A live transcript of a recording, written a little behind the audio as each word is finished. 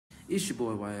It's your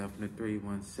boy YL from the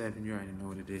 317. You already know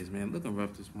what it is, man. Looking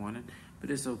rough this morning,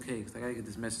 but it's okay because I gotta get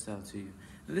this message out to you.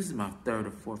 Now, this is my third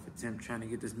or fourth attempt trying to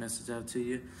get this message out to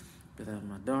you, but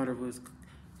my daughter was,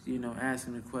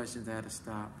 asking me questions. I had to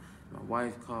stop. My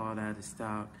wife called. I had to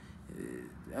stop.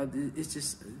 It's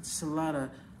just a lot of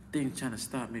things trying to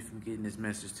stop me from getting this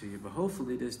message to you, but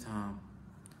hopefully this time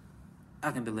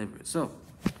I can deliver it. So,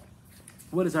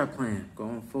 what is our plan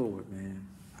going forward, man?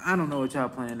 I don't know what y'all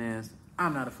plan is.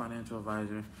 I'm not a financial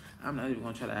advisor. I'm not even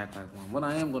gonna try to act like one. What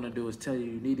I am gonna do is tell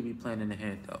you need to be planning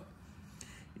ahead, though.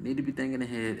 You need to be thinking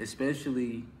ahead,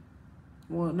 especially,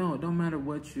 well, no, it don't matter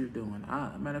what you're doing.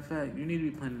 Matter of fact, you need to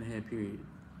be planning ahead, period.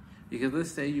 Because let's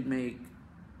say you make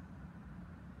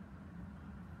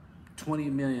 20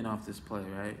 million off this play,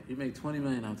 right? You make 20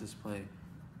 million off this play.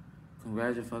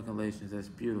 Congratulations, that's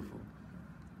beautiful.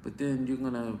 But then you're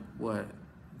gonna, what?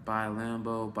 Buy a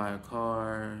Lambo, buy a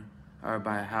car, or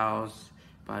buy a house,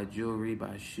 buy jewelry,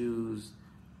 buy shoes,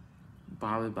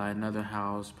 probably buy another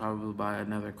house, probably buy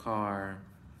another car.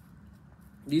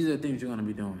 These are the things you're gonna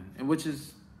be doing, and which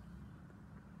is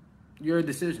your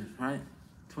decision, right?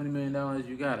 $20 million,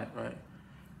 you got it, right?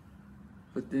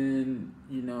 But then,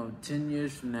 10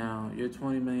 years from now, your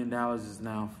 $20 million is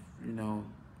now,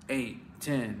 8,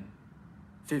 10,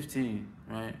 15,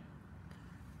 right?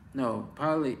 No,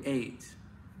 probably 8,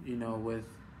 with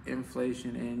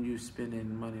inflation and you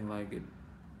spending money like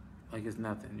it's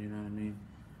nothing, you know what I mean?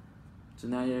 So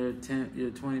now your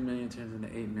 20 million turns into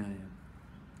 8 million.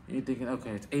 And you're thinking, okay,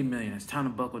 it's 8 million, it's time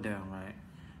to buckle down, right?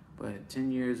 But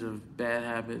 10 years of bad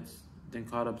habits then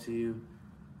caught up to you.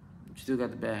 You still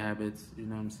got the bad habits, you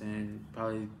know what I'm saying?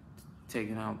 Probably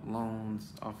taking out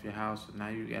loans off your house, so now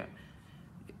you got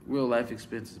real life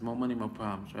expenses, more money, more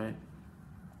problems, right?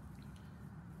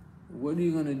 What are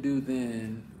you gonna do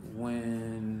then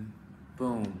when,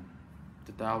 boom,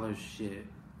 the dollar's shit,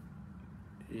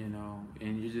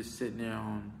 and you're just sitting there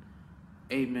on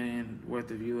 8 million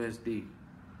worth of USD.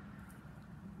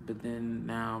 But then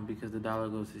now, because the dollar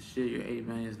goes to shit, your 8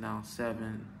 million is now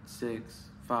 7, 6,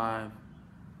 5.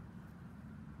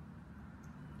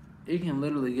 It can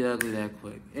literally get ugly that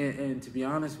quick. And to be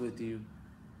honest with you,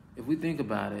 if we think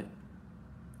about it,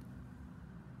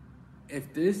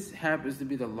 if this happens to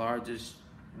be the largest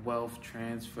wealth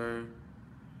transfer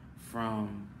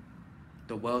from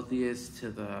the wealthiest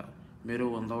to the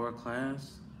middle and lower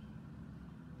class,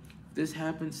 if this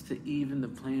happens to even the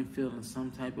playing field in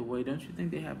some type of way, don't you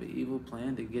think they have an evil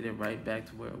plan to get it right back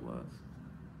to where it was?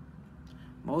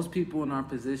 Most people in our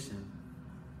position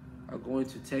are going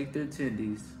to take their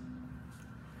tendies,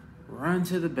 run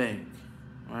to the bank,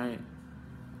 right?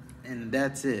 And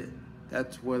that's it.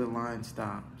 That's where the line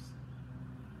stops.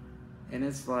 And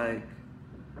it's like,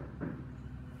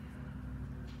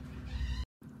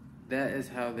 that is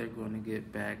how they're going to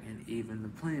get back and even the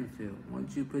playing field.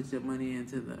 Once you put your money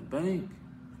into the bank,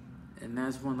 and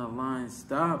that's when the line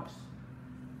stops,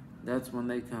 that's when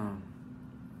they come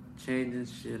changing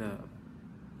shit up.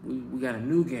 We got a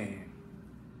new game,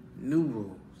 new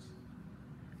rules.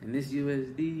 And this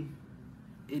USD,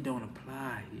 it don't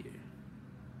apply here.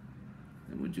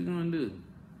 And what you gonna do?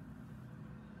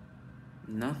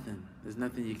 Nothing. There's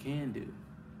nothing you can do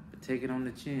but take it on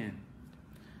the chin.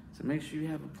 So make sure you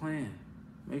have a plan.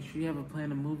 Make sure you have a plan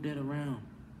to move that around.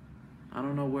 I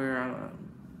don't know where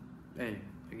hey,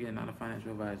 again, not a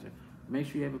financial advisor. Make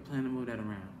sure you have a plan to move that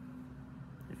around.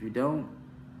 If you don't,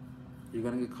 you're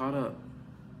gonna get caught up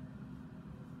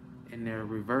in their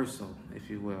reversal,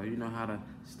 if you will. You know how the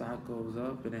stock goes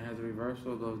up and it has a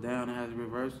reversal, goes down, it has a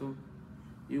reversal?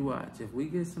 You watch. If we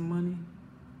get some money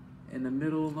in the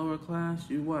middle and lower class,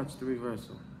 you watch the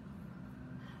reversal.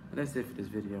 But that's it for this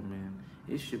video, man.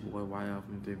 It's your boy YL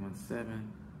from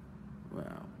 317. Wow.